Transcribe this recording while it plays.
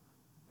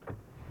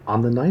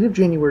On the night of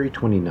January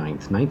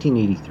 29th,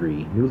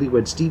 1983,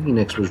 newlywed Stevie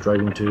Nicks was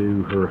driving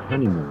to her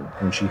honeymoon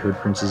when she heard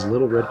Prince's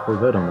Little Red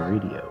Corvette on the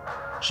radio.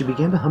 She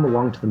began to hum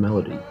along to the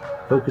melody,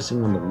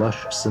 focusing on the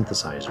lush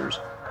synthesizers.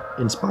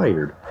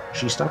 Inspired,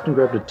 she stopped and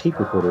grabbed a tape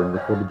recorder and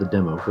recorded the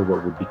demo for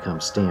what would become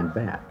Stand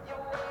Back.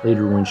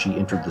 Later, when she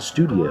entered the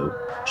studio,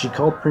 she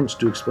called Prince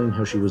to explain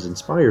how she was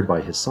inspired by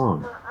his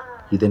song.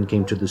 He then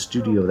came to the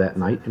studio that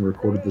night and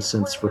recorded the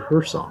synths for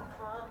her song.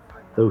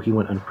 Though he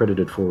went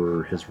uncredited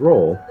for his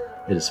role,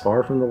 it is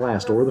far from the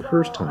last or the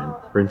first time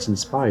Prince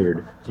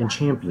inspired and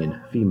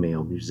championed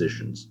female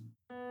musicians.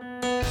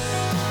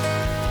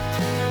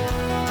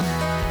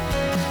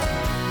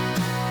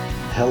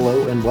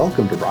 Hello and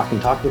welcome to Rock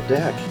and Talk with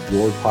Dak,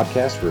 your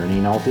podcast for any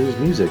and all things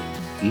music.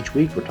 Each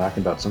week we're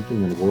talking about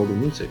something in the world of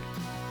music.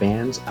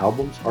 Bands,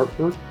 albums,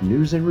 artwork,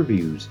 news, and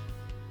reviews.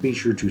 Be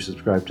sure to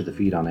subscribe to the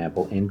feed on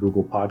Apple and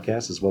Google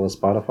Podcasts as well as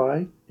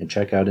Spotify, and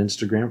check out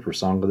Instagram for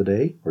Song of the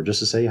Day, or just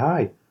to say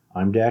hi.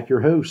 I'm Dak, your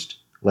host.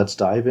 Let's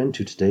dive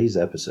into today's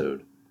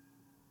episode.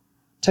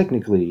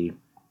 Technically,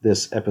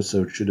 this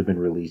episode should have been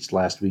released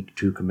last week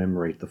to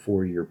commemorate the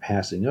 4-year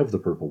passing of the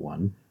Purple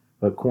One,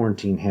 but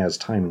quarantine has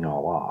timing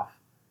all off.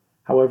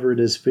 However,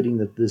 it is fitting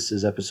that this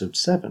is episode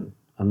 7,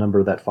 a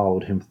number that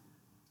followed him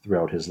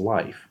throughout his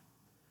life.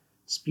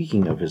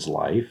 Speaking of his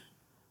life,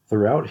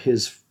 throughout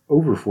his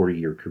over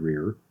 40-year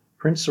career,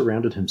 Prince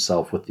surrounded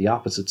himself with the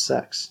opposite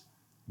sex.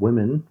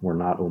 Women were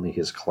not only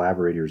his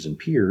collaborators and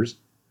peers,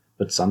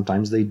 but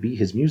sometimes they'd be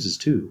his muses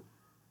too.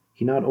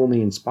 He not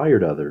only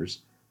inspired others,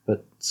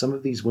 but some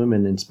of these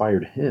women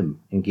inspired him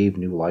and gave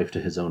new life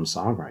to his own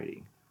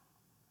songwriting.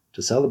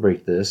 To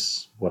celebrate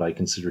this, what I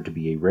consider to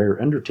be a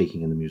rare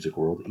undertaking in the music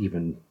world,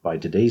 even by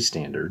today's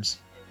standards,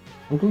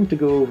 I'm going to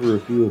go over a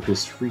few of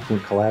his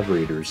frequent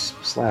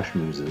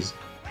collaborators/muses,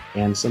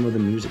 and some of the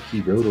music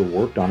he wrote or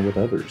worked on with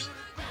others.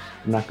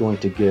 I'm not going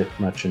to get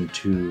much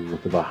into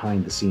the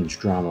behind-the-scenes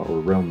drama or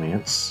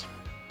romance.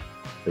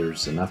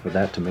 There's enough of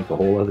that to make a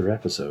whole other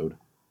episode.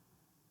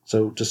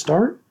 So to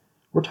start,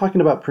 we're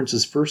talking about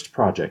Prince's first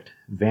project,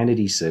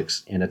 Vanity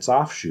 6, and its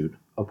offshoot,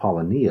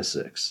 Apollonia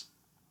 6.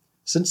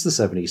 Since the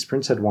 70s,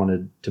 Prince had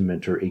wanted to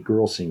mentor a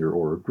girl singer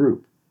or a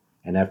group,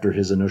 and after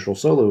his initial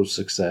solo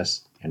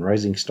success and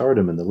rising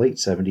stardom in the late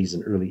 70s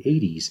and early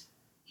 80s,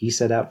 he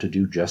set out to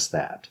do just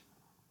that.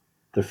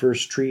 The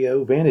first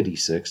trio, Vanity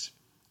 6,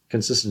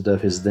 consisted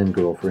of his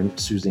then-girlfriend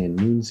Suzanne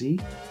Moonsey,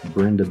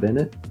 Brenda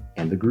Bennett,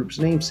 and the group's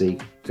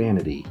namesake,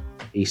 Vanity,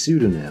 a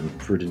pseudonym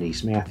for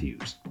Denise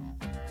Matthews.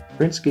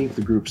 Prince gave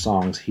the group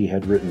songs he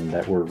had written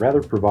that were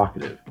rather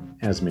provocative,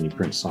 as many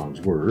Prince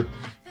songs were,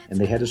 and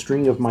they had a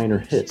string of minor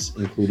hits,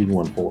 including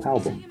one full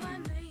album.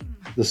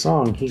 The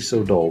song He's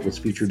So Dull was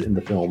featured in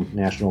the film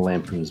National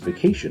Lampoon's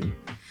Vacation,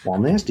 while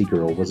Nasty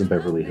Girl was in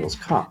Beverly Hills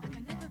Cop.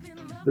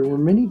 There were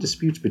many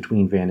disputes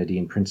between Vanity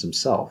and Prince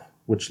himself,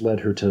 which led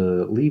her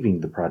to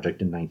leaving the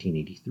project in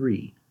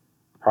 1983,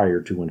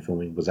 prior to when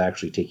filming was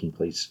actually taking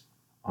place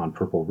on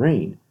Purple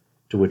Rain,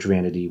 to which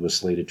Vanity was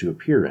slated to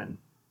appear in.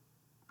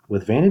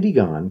 With Vanity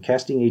gone,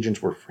 casting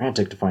agents were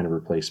frantic to find a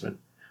replacement,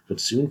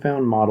 but soon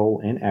found model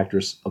and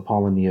actress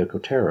Apollonia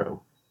Kotero.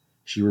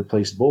 She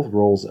replaced both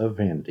roles of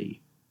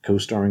Vanity,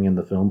 co-starring in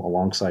the film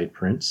alongside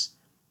Prince,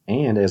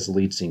 and as the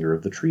lead singer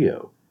of the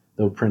trio,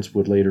 though Prince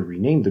would later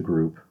rename the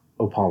group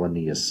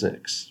Apollonia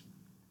 6.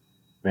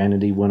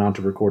 Vanity went on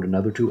to record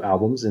another 2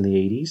 albums in the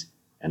 80s,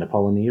 and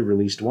Apollonia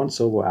released one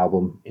solo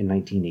album in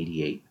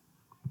 1988.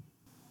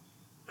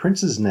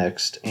 Prince's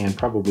next, and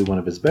probably one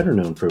of his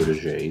better-known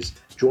protégés,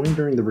 joined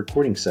during the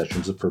recording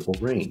sessions of Purple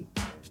Rain.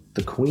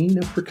 The queen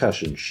of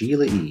percussion,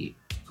 Sheila E.,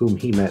 whom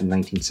he met in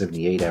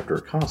 1978 after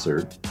a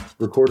concert,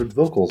 recorded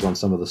vocals on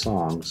some of the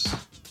songs,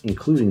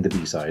 including the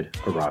B-side,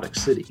 Erotic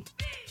City.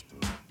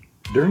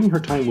 During her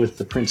time with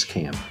the Prince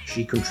Camp,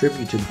 she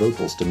contributed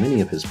vocals to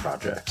many of his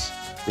projects,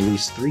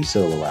 released 3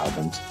 solo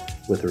albums,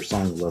 with her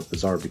song Love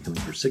Bizarre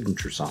becoming her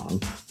signature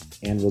song,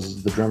 and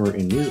was the drummer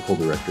and musical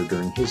director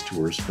during his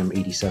tours from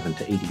 87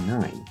 to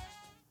 89.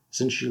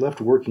 Since she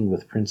left working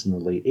with Prince in the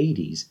late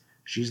 80s,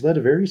 she's led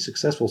a very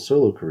successful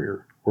solo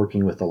career,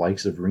 working with the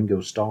likes of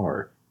Ringo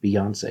Starr,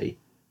 Beyoncé,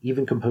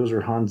 even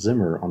composer Hans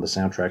Zimmer on the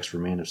soundtracks for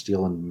Man of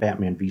Steel and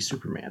Batman v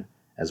Superman,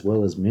 as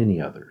well as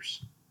many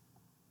others.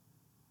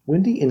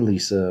 Wendy and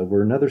Lisa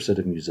were another set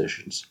of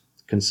musicians,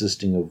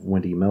 consisting of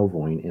Wendy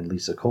Melvoin and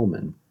Lisa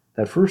Coleman,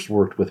 that first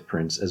worked with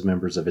Prince as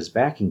members of his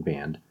backing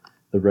band,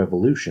 The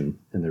Revolution,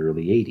 in the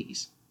early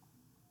 80s.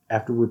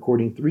 After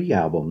recording 3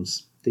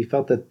 albums, they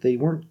felt that they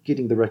weren't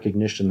getting the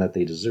recognition that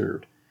they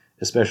deserved,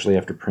 especially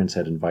after Prince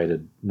had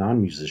invited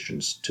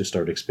non-musicians to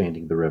start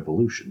expanding The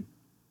Revolution.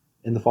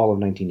 In the fall of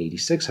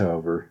 1986,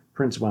 however,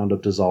 Prince wound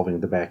up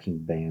dissolving the backing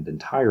band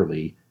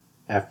entirely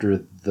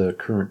after the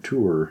current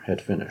tour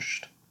had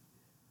finished.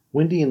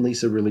 Wendy and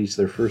Lisa released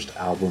their first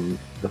album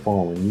the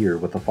following year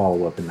with a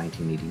follow-up in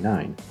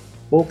 1989,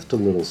 both to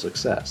little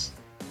success.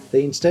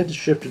 They instead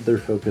shifted their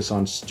focus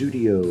on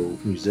studio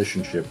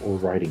musicianship or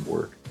writing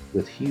work,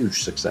 with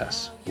huge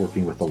success,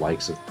 working with the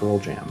likes of Pearl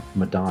Jam,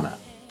 Madonna,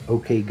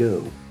 OK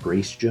Go,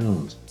 Grace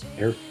Jones,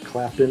 Eric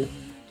Clapton,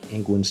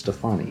 and Gwen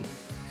Stefani.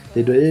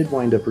 They did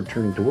wind up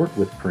returning to work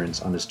with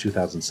Prince on his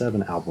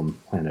 2007 album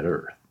Planet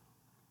Earth.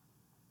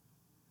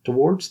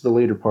 Towards the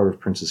later part of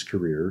Prince's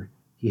career,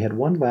 he had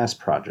one last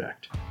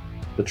project.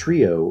 The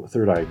trio,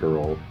 Third Eye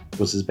Girl,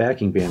 was his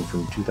backing band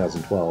from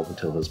 2012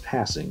 until his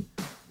passing,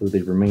 though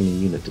they remain a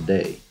unit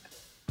today.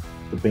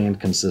 The band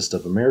consists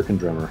of American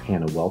drummer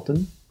Hannah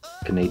Welton,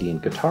 Canadian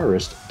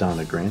guitarist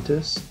Donna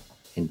Grantis,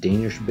 and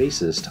Danish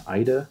bassist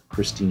Ida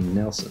Christine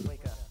Nelson.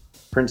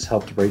 Prince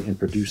helped write and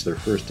produce their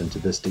first and to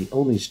this date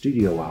only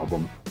studio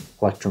album,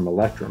 Plectrum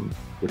Electrum,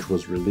 which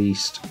was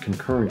released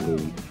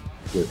concurrently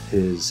with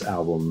his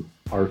album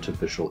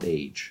Artificial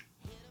Age.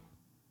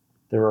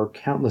 There are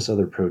countless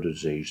other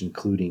proteges,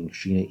 including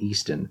Sheena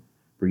Easton,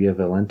 Bria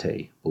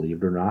Valente, believe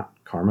it or not,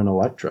 Carmen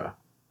Electra,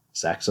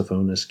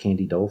 saxophonist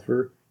Candy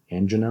Dulfer,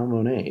 and Janelle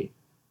Monáe,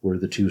 where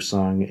the two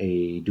sung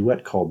a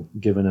duet called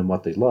Giving 'Em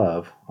What They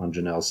Love on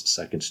Janelle's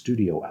second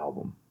studio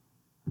album.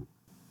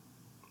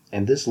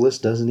 And this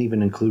list doesn't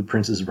even include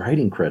Prince's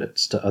writing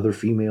credits to other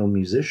female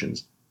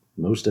musicians.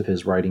 Most of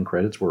his writing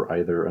credits were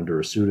either under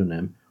a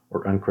pseudonym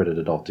or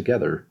uncredited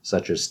altogether,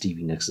 such as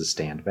Stevie Nicks'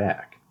 Stand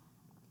Back.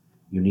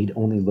 You need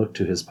only look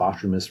to his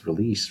posthumous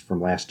release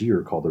from last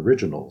year called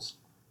Originals.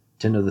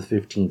 10 of the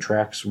 15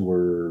 tracks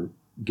were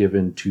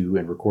given to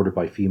and recorded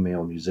by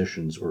female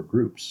musicians or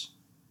groups.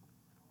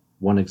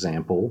 One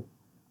example,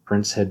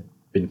 Prince had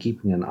been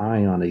keeping an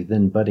eye on a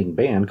then budding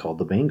band called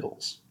the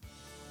Bangles.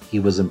 He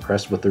was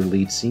impressed with their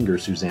lead singer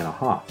Susanna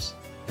Hoffs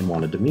and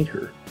wanted to meet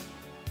her.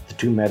 The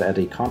two met at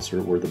a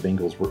concert where the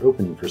Bangles were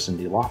opening for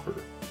Cyndi Lauper.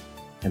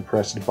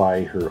 Impressed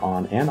by her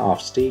on and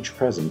off stage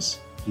presence,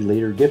 he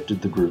later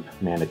gifted the group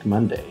Manic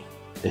Monday,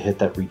 a hit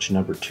that reached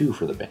number 2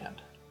 for the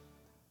band.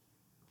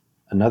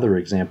 Another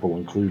example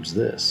includes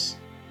this.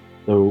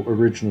 Though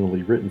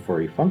originally written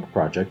for a funk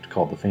project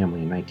called The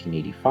Family in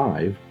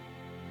 1985,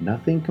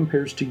 Nothing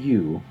Compares to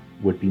You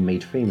would be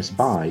made famous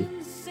by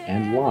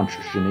and launch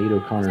Sinead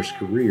O'Connor's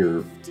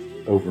career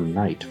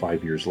overnight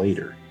 5 years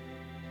later.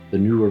 The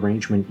new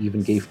arrangement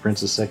even gave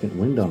Prince a second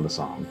wind on the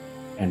song,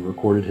 and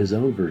recorded his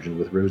own version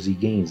with Rosie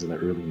Gaines in the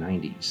early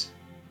 90s.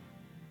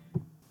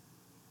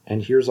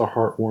 And here's a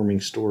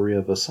heartwarming story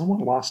of a somewhat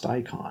lost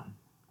icon.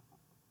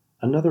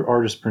 Another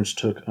artist Prince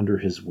took under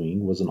his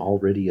wing was an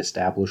already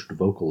established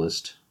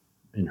vocalist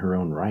in her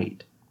own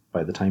right,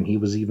 by the time he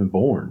was even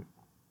born.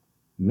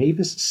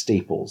 Mavis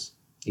Staples,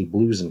 a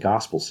blues and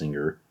gospel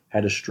singer,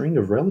 had a string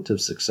of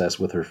relative success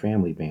with her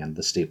family band,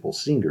 the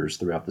Staples Singers,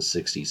 throughout the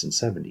 60s and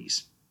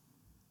 70s.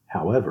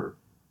 However,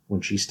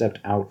 when she stepped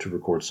out to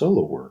record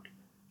solo work,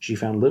 she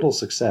found little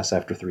success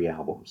after 3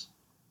 albums.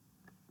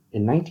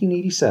 In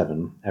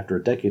 1987, after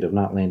a decade of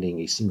not landing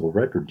a single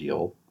record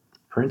deal,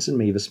 Prince and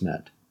Mavis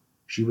met.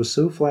 She was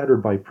so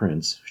flattered by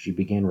Prince, she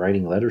began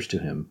writing letters to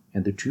him,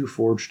 and the two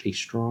forged a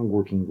strong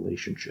working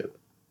relationship.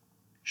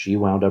 She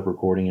wound up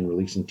recording and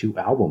releasing 2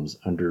 albums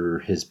under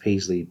his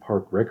Paisley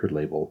Park record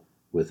label,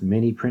 with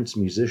many Prince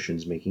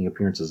musicians making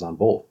appearances on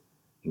both,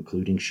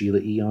 including Sheila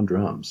E. on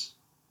drums.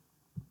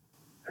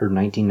 Her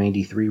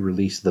 1993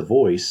 release The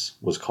Voice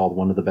was called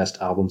one of the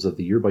best albums of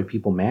the year by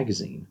People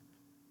magazine.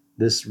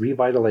 This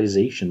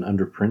revitalization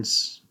under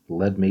Prince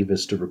led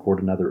Mavis to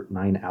record another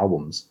 9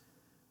 albums,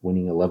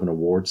 winning 11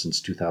 awards since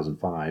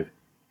 2005,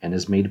 and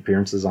has made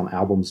appearances on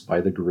albums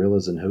by the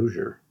Gorillaz and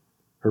Hozier.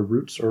 Her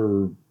roots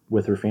are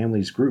with her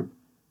family's group,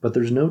 but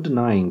there's no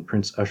denying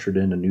Prince ushered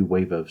in a new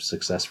wave of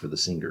success for the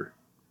singer.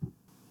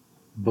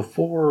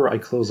 Before I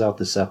close out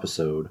this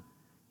episode,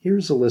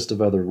 here's a list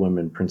of other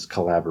women Prince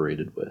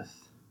collaborated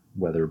with,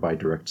 whether by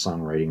direct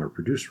songwriting or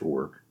producer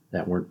work,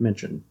 that weren't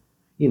mentioned.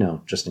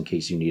 Just in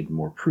case you needed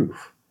more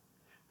proof.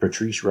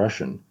 Patrice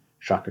Rushen,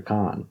 Chaka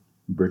Khan,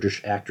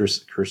 British actress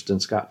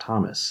Kirsten Scott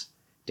Thomas,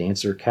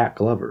 dancer Kat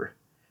Glover,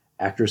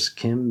 actress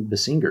Kim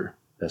Basinger,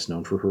 best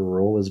known for her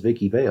role as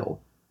Vicky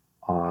Vale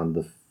on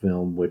the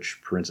film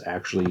which Prince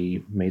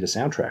actually made a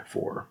soundtrack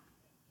for,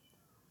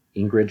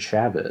 Ingrid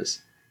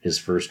Chavez, his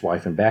first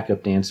wife and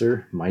backup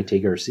dancer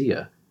Maite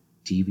Garcia,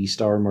 TV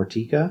star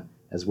Martika,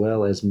 as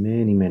well as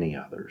many, many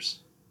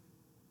others.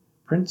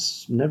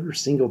 Prince never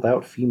singled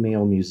out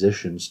female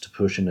musicians to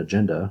push an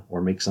agenda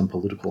or make some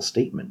political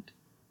statement.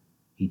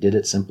 He did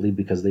it simply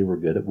because they were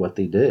good at what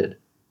they did,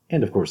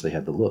 and of course they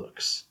had the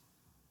looks.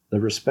 The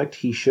respect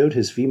he showed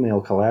his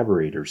female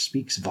collaborators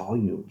speaks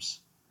volumes.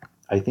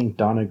 I think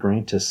Donna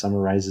Grantis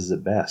summarizes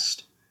it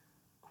best.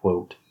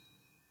 Quote,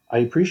 I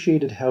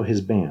appreciated how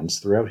his bands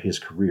throughout his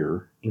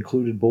career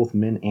included both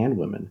men and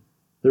women.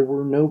 There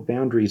were no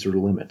boundaries or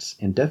limits,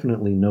 and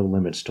definitely no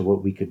limits to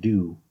what we could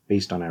do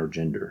based on our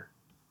gender.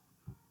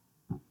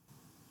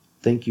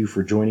 Thank you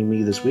for joining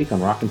me this week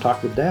on Rock and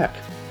Talk with Dak.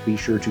 Be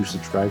sure to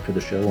subscribe to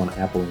the show on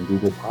Apple and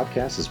Google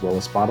Podcasts as well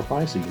as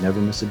Spotify so you never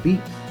miss a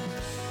beat.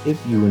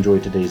 If you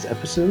enjoyed today's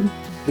episode,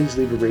 please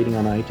leave a rating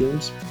on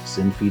iTunes,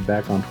 send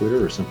feedback on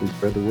Twitter, or simply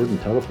spread the word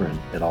and tell a friend.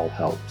 It all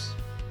helps.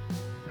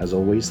 As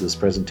always, this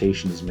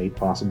presentation is made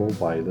possible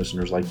by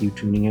listeners like you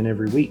tuning in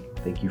every week.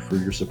 Thank you for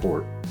your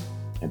support.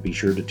 And be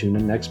sure to tune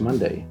in next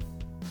Monday.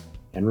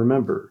 And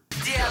remember,